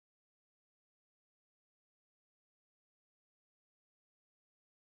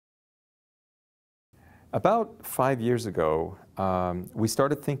About 5 years ago, we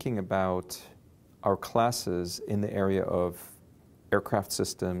started thinking about our classes in the area of aircraft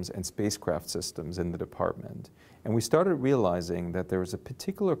systems and spacecraft systems in the department. And we started realizing that there was a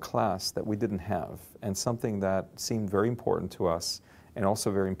particular class that we didn't have, and something that seemed very important to us and also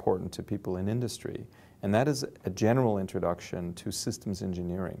very important to people in industry. And that is a general introduction to systems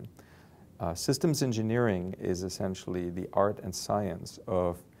engineering. Systems engineering is essentially the art and science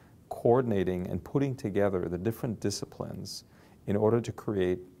of coordinating and putting together the different disciplines in order to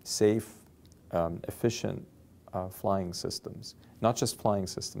create safe, efficient flying systems. Not just flying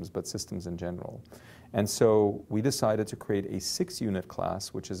systems, but systems in general. And so we decided to create a 6-unit class,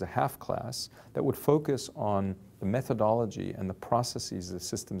 which is a half class, that would focus on the methodology and the processes of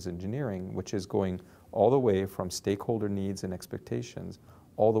systems engineering, which is going all the way from stakeholder needs and expectations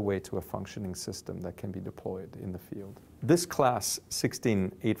all the way to a functioning system that can be deployed in the field. This class,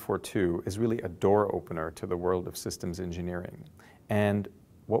 16842, is really a door opener to the world of systems engineering. And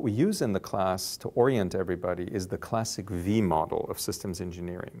what we use in the class to orient everybody is the classic V model of systems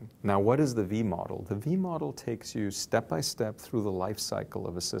engineering. Now, what is the V model? The V model takes you step by step through the life cycle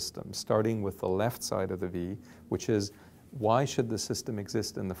of a system, starting with the left side of the V, which is why should the system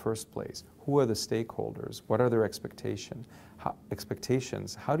exist in the first place? Who are the stakeholders? What are their expectations?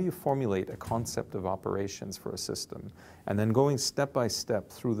 How do you formulate a concept of operations for a system? And then going step by step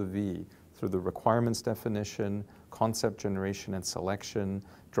through the V, through the requirements definition, concept generation and selection,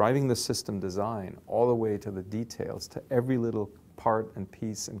 driving the system design all the way to the details, to every little part and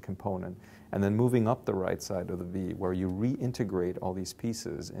piece and component, and then moving up the right side of the V, where you reintegrate all these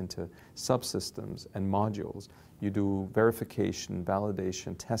pieces into subsystems and modules. You do verification,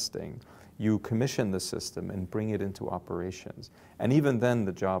 validation, testing. You commission the system and bring it into operations. And even then,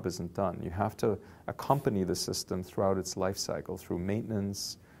 the job isn't done. You have to accompany the system throughout its life cycle through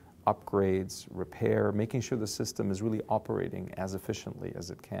maintenance, upgrades, repair, making sure the system is really operating as efficiently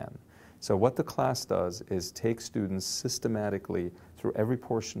as it can. So what the class does is take students systematically through every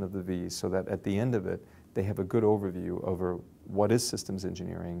portion of the V so that at the end of it, they have a good overview over what is systems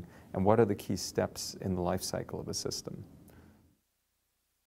engineering and what are the key steps in the life cycle of a system.